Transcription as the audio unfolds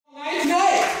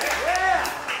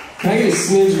Can I get a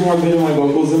smidge more bit of my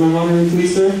vocals in my monitor,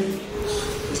 please, sir?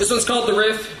 This one's called The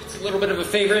Riff. It's a little bit of a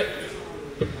favorite.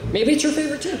 Maybe it's your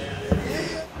favorite too.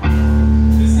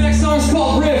 This next song's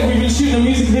called Riff. We've been shooting a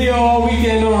music video all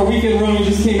weekend on our weekend run. We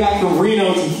just came back from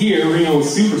Reno to here. Reno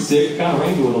was super sick. Kind of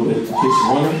rained a little bit, in case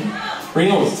you're wondering.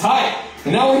 Reno was tight.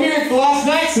 And now we're here for the last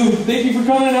night, so thank you for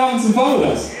coming and having some fun with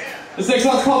us. This next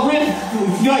song's called Riff.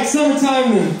 If you like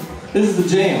summertime, then this is the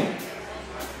jam.